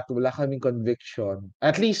than that, wala kaming conviction.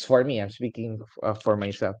 At least for me, I'm speaking for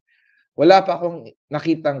myself. Wala pa akong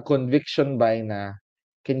nakitang conviction buy na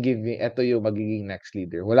can give me eto yung magiging next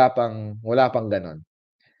leader. Wala pang ganon.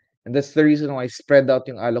 And that's the reason why I spread out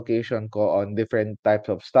yung allocation ko on different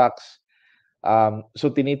types of stocks.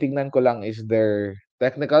 So tinitingnan ko lang is their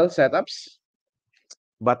technical setups,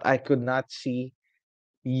 but I could not see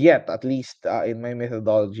yet, at least in my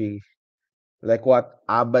methodology, like what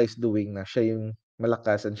ABA is doing na siya yung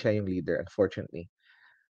malakas and siya yung leader, unfortunately.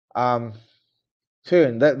 So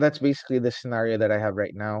yun, that's basically the scenario that I have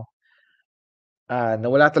right now. Na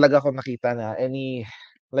wala talaga akong nakita na any,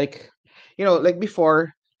 like, like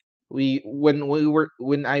before,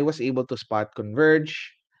 when I was able to spot Converge,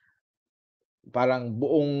 parang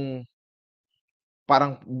buong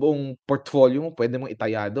portfolio mo pwede mong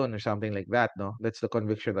itaya doon or something like that, no? That's the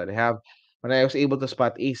conviction that I have. When I was able to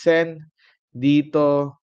spot ASEN,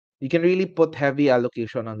 dito, you can really put heavy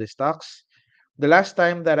allocation on the stocks. The last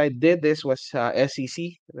time that I did this was SEC,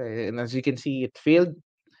 and as you can see, it failed.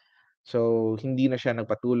 So, hindi na siya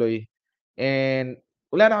nagpatuloy. And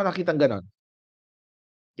wala na akong nakitang ganon.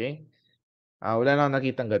 Okay? Wala na akong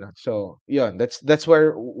nakitang ganon. So, yun. That's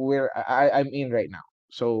where I'm in right now.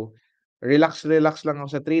 So, relax lang ako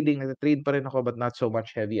sa trading. Nag-trade pa rin ako but not so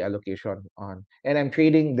much heavy allocation on. And I'm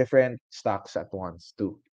trading different stocks at once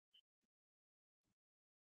too.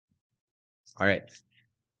 All right.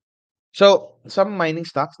 So, some mining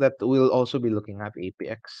stocks that we'll also be looking at,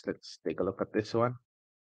 APX. Let's take a look at this one.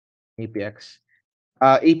 APX.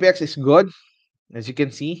 APX is good. As you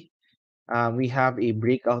can see, we have a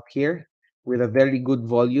breakout here with a very good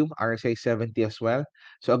volume, RSI 70 as well.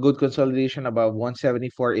 So a good consolidation above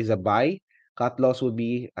 174 is a buy. Cut loss would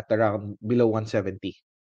be at around below 170.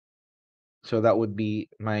 So that would be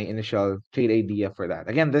my initial trade idea for that.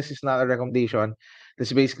 Again, this is not a recommendation. This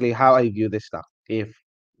is basically how I view this stock if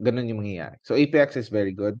ganun yung mangyayari. So APX is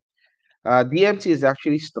very good. DMC is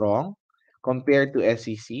actually strong compared to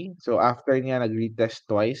SEC. So after niya nag-retest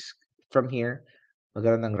twice from here,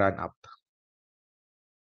 magkaroon ng run up.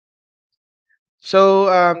 So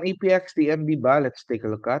APX, DMB ba? Let's take a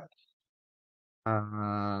look at.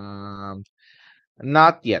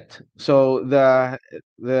 Not yet. So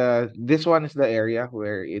this one is the area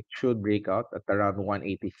where it should break out at around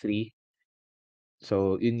 183.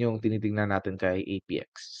 So yun yung tinitingnan natin kay APX.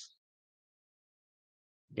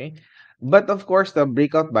 Okay? But of course, the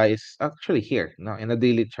breakout buy is actually here, no, in a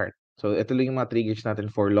daily chart. So ito lang yung mga triggers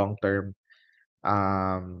natin for long-term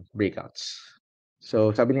breakouts.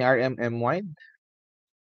 So sabi ni RMM wide,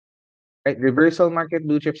 right? Reversal market,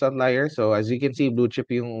 blue chips outlier. So as you can see, blue chip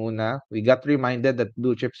yung una. We got reminded that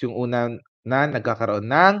blue chips yung una na nagkakaroon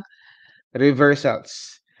ng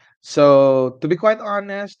reversals. So to be quite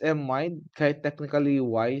honest, M-wide, kahit technically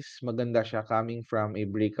wise, maganda siya coming from a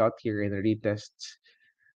breakout here in the retests.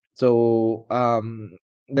 So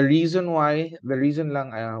the reason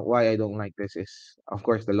lang why I don't like this is of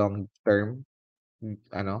course the long term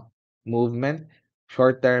movement.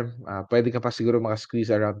 Short term, pwede ka pa siguro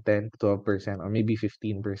maka-squeeze around 10 to 12% or maybe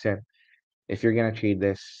 15% if you're gonna trade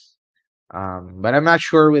this. But I'm not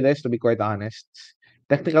sure with this, to be quite honest.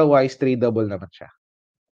 Technical wise, tradable naman siya.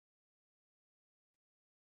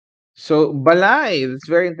 So, Balay, it's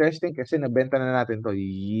very interesting kasi nabenta na natin to.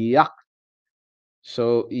 Yuck!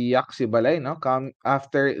 So, yuck si Balay, no? Come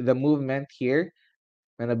after the movement here,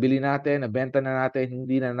 na nabili natin, nabenta na natin,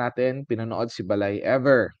 hindi na natin pinanood si Balay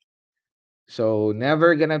ever. So,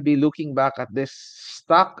 never gonna be looking back at this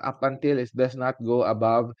stock up until it does not go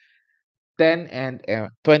above 10 and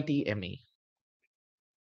 20 MA.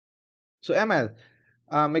 So, ML,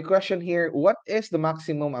 my question here, what is the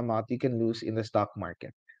maximum amount you can lose in the stock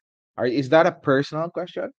market? Is that a personal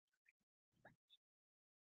question?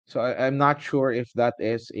 So, I'm not sure if that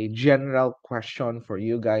is a general question for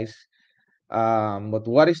you guys. But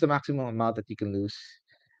what is the maximum amount that you can lose?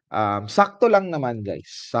 Sakto lang naman,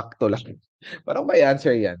 guys. Sakto lang. Parang may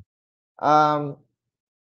answer yan.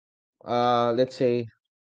 Let's say,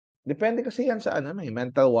 depende kasi yan sa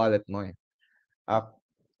mental wallet mo eh.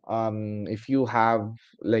 If you have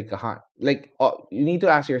like you need to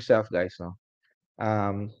ask yourself, guys, no?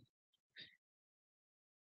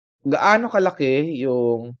 Gaano kalaki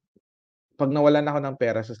yung pag nawalan ako ng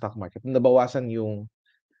pera sa stock market, nabawasan yung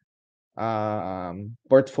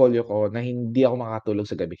portfolio ko na hindi ako makakatulog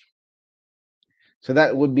sa gabi. So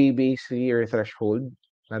that would be basically your threshold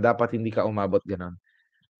na dapat hindi ka umabot ganon.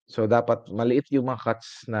 So dapat maliit yung mga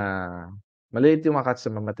cuts na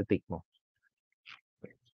matitake mo.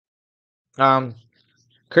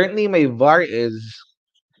 Currently my VAR is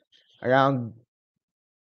around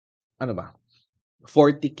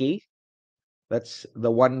 40K. That's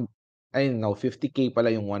the one, I don't know, 50K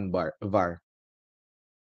pala yung one VAR.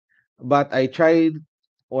 But I tried,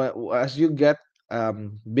 as you get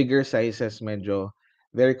bigger sizes, medyo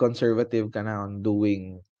very conservative ka na on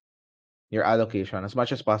doing your allocation as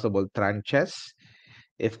much as possible, tranches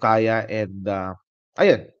if kaya, and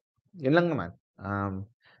ayun, yun lang naman.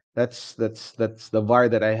 That's the VAR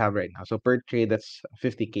that I have right now. So per trade, that's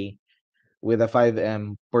 50K with a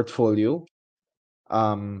 5M portfolio.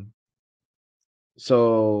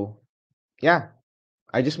 So yeah,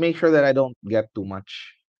 I just make sure that I don't get too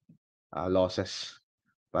much losses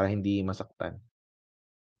para hindi masaktan.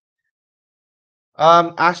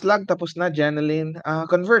 Aslag tapos na, Janeline.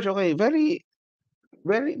 Converge, okay. Very,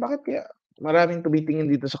 very, bakit kaya maraming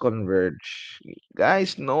tumitingin dito sa Converge?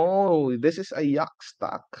 Guys, no. This is a yuck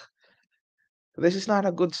stock. This is not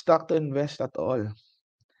a good stock to invest at all.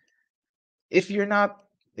 If you're an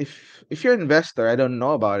investor, I don't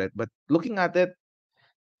know about it, but looking at it,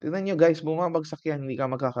 tignan nyo guys, bumabagsak yan, hindi ka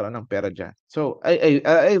magkakaroon ng pera dyan. So, I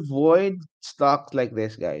avoid stocks like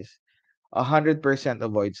this, guys. 100%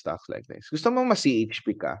 avoid stocks like this. Gusto mo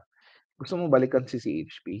ma-CHP ka? Gusto mo balikan si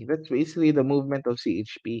CHP? That's basically the movement of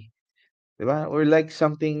CHP. Diba? We're like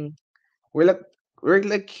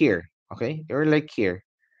here. Okay? We're like here.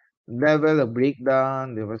 Level, a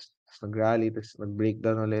breakdown, diba? Tapos nag-rally, tapos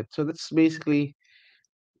nag-breakdown ulit. So that's basically,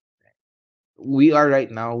 we are right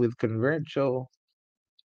now with Converge. So,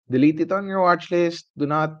 delete it on your watch list. Do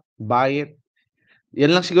not buy it.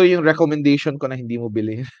 Yan lang siguro yung recommendation ko na hindi mo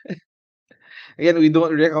bilhin. Again, we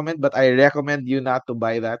don't recommend, but I recommend you not to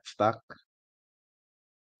buy that stock.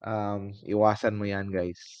 Iwasan mo yan,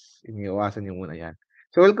 guys. Iwasan nyo muna yan.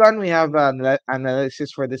 So, Wilcon, we have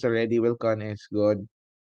analysis for this already. Wilcon is good.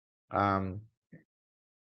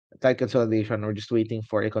 tight consolidation, or just waiting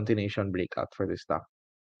for a continuation breakout for this stock.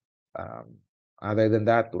 Other than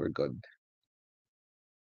that, we're good.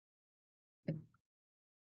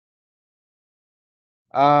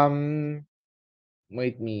 Um,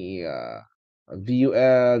 Wait me,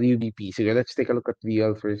 VUL, UVP. So let's take a look at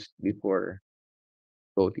VUL first before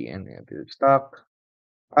OTN and the stock.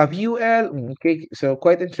 VUL, okay, so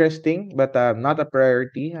quite interesting, but not a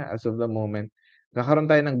priority as of the moment. Nakaroon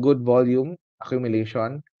tayo ng good volume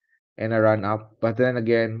accumulation and a run up. But then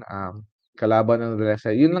again, kalaban ng the left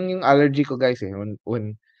side. Yun lang yung allergy ko, guys, eh,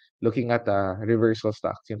 when looking at reversal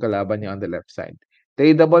stocks, yung kalaban niya on the left side.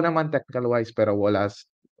 Tradable naman technical wise, pero wala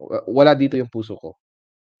dito yung puso ko.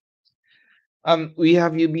 We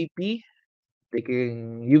have UBP,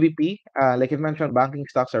 taking UBP. Like I mentioned, banking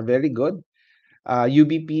stocks are very good.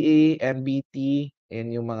 UBPA, MBT,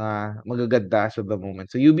 and yung mga magaganda as of the moment.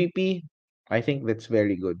 So UBP, I think that's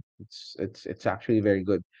very good. It's actually very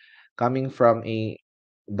good. Coming from a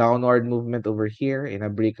downward movement over here in a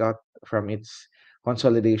breakout from its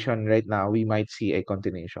consolidation right now, we might see a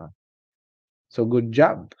continuation. So good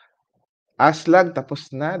job. Aslag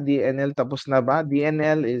tapos na, DNL tapos na ba?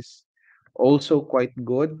 DNL is also quite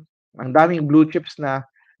good. Ang daming blue chips na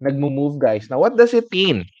nagmo-move, guys. Now, what does it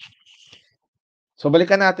mean? So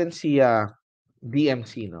balikan natin si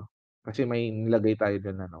DMC, no? Kasi may nilagay tayo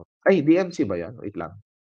doon na note. Ay, DMC ba 'yan? Wait lang.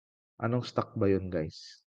 Anong stock ba 'yun,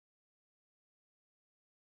 guys?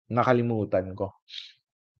 Nakalimutan ko.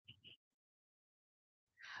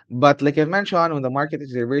 But like I mentioned, when the market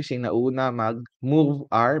is reversing, nauna mag-move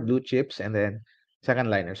our blue chips and then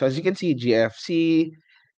second liner. So as you can see, GFC,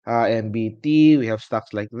 MBT, we have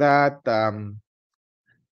stocks like that.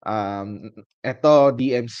 Ito,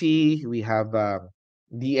 DMC, we have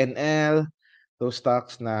DNL, those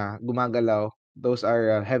stocks na gumagalaw, those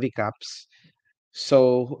are heavy caps.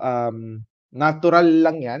 So, natural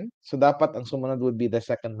lang yan. So, dapat ang sumunod would be the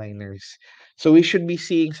second liners. So, we should be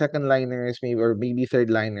seeing second liners maybe third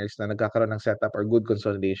liners na nagkakaroon ng setup or good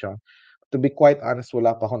consolidation. To be quite honest,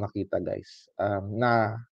 wala pa ako nakita, guys,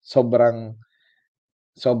 na sobrang,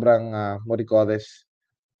 what do you call this?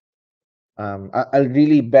 I'll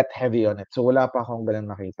really bet heavy on it. So, wala pa akong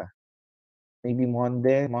ganun nakita. Maybe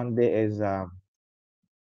Monde. Monde is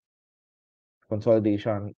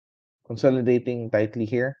consolidating tightly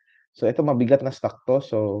here. So, ito mabigat na stock to.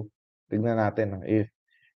 So, tignan natin if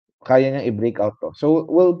kaya niya i-break out to. So,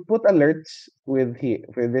 we'll put alerts with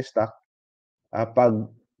this stock. Pag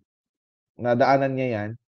nadaanan niya yan,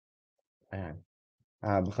 ayan,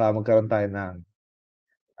 baka magkaroon tayo ng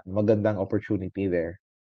magandang opportunity there.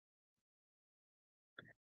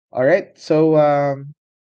 Alright, so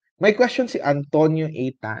my question si Antonio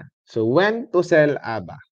Eitan. So, when to sell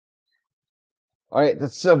ABA? Alright,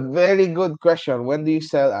 that's a very good question. When do you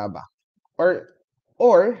sell ABA?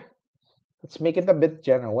 Or let's make it a bit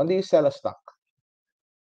general. When do you sell a stock?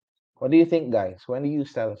 What do you think, guys? When do you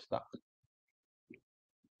sell a stock?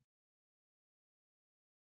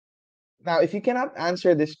 Now, if you cannot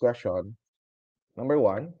answer this question, number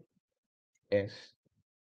one is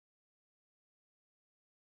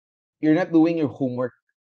you're not doing your homework.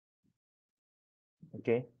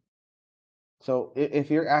 Okay? So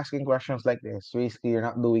if you're asking questions like this, basically you're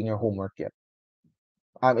not doing your homework yet.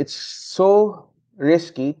 It's so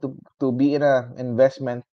risky to be in an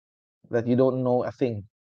investment that you don't know a thing,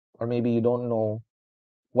 or maybe you don't know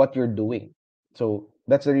what you're doing. So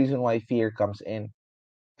that's the reason why fear comes in.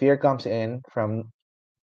 Fear comes in from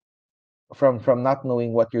not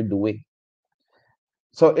knowing what you're doing.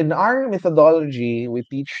 So in our methodology, we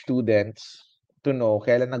teach students to know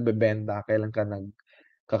kailan nagbebenta, kailan ka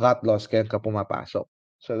nagka-cut loss, kailan ka pumapasok.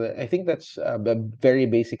 So I think that's a very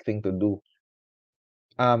basic thing to do.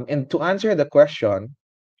 And to answer the question,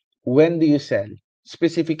 when do you sell?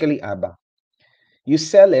 Specifically ABA. You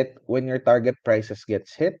sell it when your target prices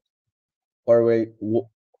gets hit or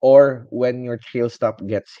when your trail stop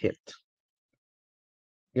gets hit.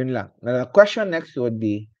 Yun lang. The question next would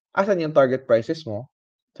be, asan yung target prices mo?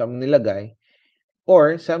 Saan mo nilagay?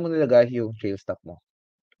 Or saan mo nilagay yung trail stop mo?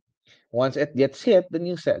 Once it gets hit, then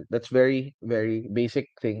you sell. That's very, very basic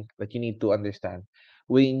thing that you need to understand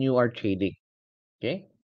when you are trading. Okay?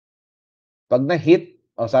 Pag na-hit,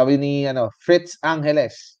 sabi ni Fritz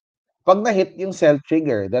Angeles, pag na-hit yung sell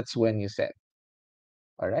trigger, that's when you sell.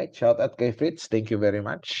 Alright? Shout out kay Fritz. Thank you very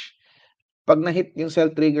much. Pag na-hit yung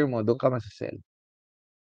sell trigger mo, doon ka masasell.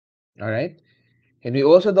 Alright? And we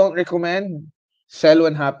also don't recommend sell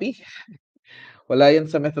when happy. Wala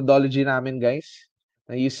yan sa methodology namin, guys.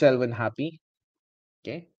 Na you sell when happy.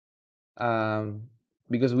 Okay?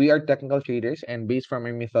 Because we are technical traders and based from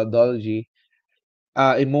our methodology,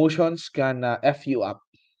 emotions can F you up.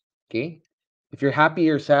 Okay? If you're happy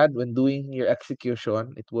or sad when doing your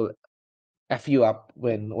execution, it will F you up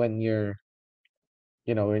when you're,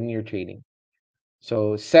 when you're trading.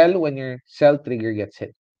 So sell when your sell trigger gets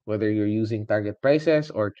hit, whether you're using target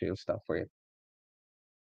prices or trail stuff for it.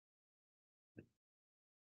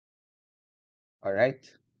 All right.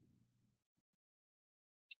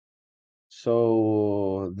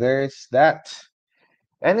 So there's that.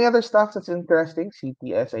 Any other stocks that's interesting?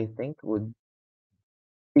 CTS, I think,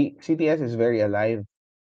 CTS is very alive.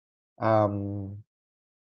 Um,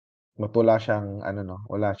 but wala siyang, ano no,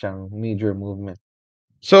 wala siyang major movement.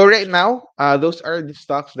 So right now, those are the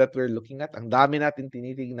stocks that we're looking at. Ang dami natin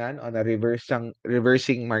tinitingnan on a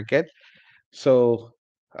reversing market. So,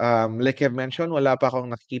 like I've mentioned, wala pa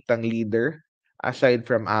akong nakikitang leader aside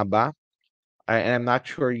from ABA. And I'm not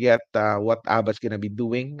sure yet what ABA's gonna be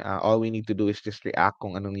doing. All we need to do is just react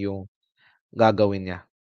kung anong yung gagawin niya.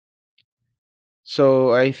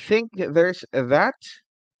 So, I think there's that.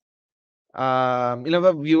 Ilan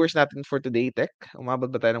ba viewers natin for today, Tech? Umabot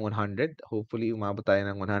ba tayo ng 100? Hopefully, umabot tayo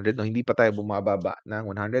ng 100. No, hindi pa tayo bumababa ng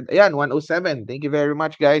 100. Ayan, 107. Thank you very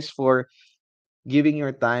much, guys, for giving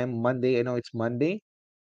your time. Monday, I know it's Monday.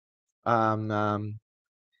 And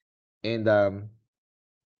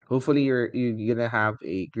hopefully you're gonna have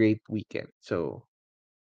a great weekend. So,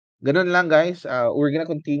 ganun lang, guys. We're gonna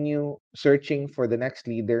continue searching for the next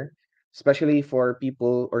leader, especially for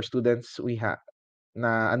people or students we have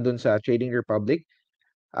na andun sa Trading Republic.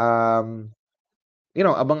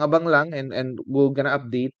 Abang-abang lang and we're gonna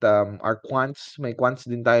update our quants. May quants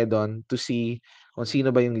din tayo doon to see kung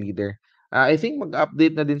sino ba yung leader. I think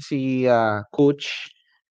mag-update na din si Coach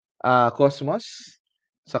Cosmos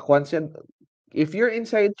sa quants yan. If you're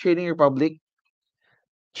inside Trading Republic,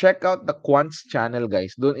 check out the quants channel,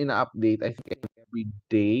 guys. Doon ina-update, I think, every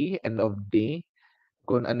day, end of day,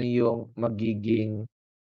 kung ano yung magiging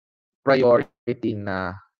priority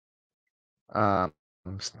na um,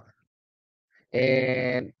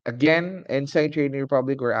 and again, inside Trading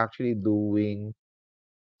Republic, we're actually doing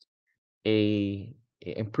a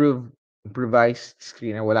improvised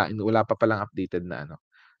screen na wala pa palang updated na ano.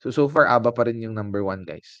 So far ABA pa rin yung number 1,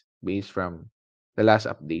 guys, based from the last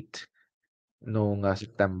update noong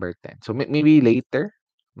September 10. So maybe later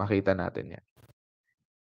makita natin yan.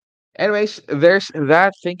 Anyways, there's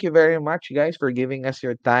that. Thank you very much, guys, for giving us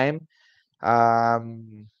your time. I'll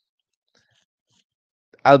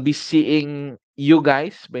be seeing you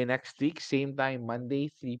guys by next week, same time, Monday,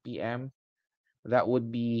 3 p.m. That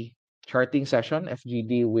would be charting session,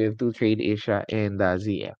 FGD with 2trade Asia and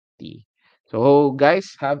ZFT. So,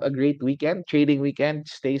 guys, have a great weekend, trading weekend.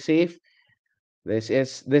 Stay safe. This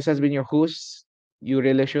has been your host, You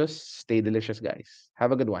Relicious. Stay delicious, guys.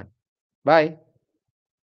 Have a good one. Bye.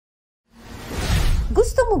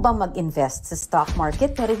 Gusto mo ba mag-invest sa stock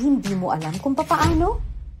market pero hindi mo alam kung papaano?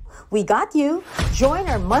 We got you! Join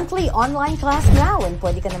our monthly online class now and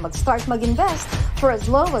pwede ka na mag-start mag-invest for as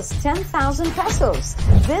low as 10,000 pesos.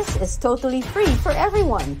 This is totally free for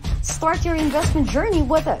everyone. Start your investment journey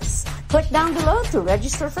with us. Click down below to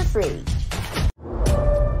register for free.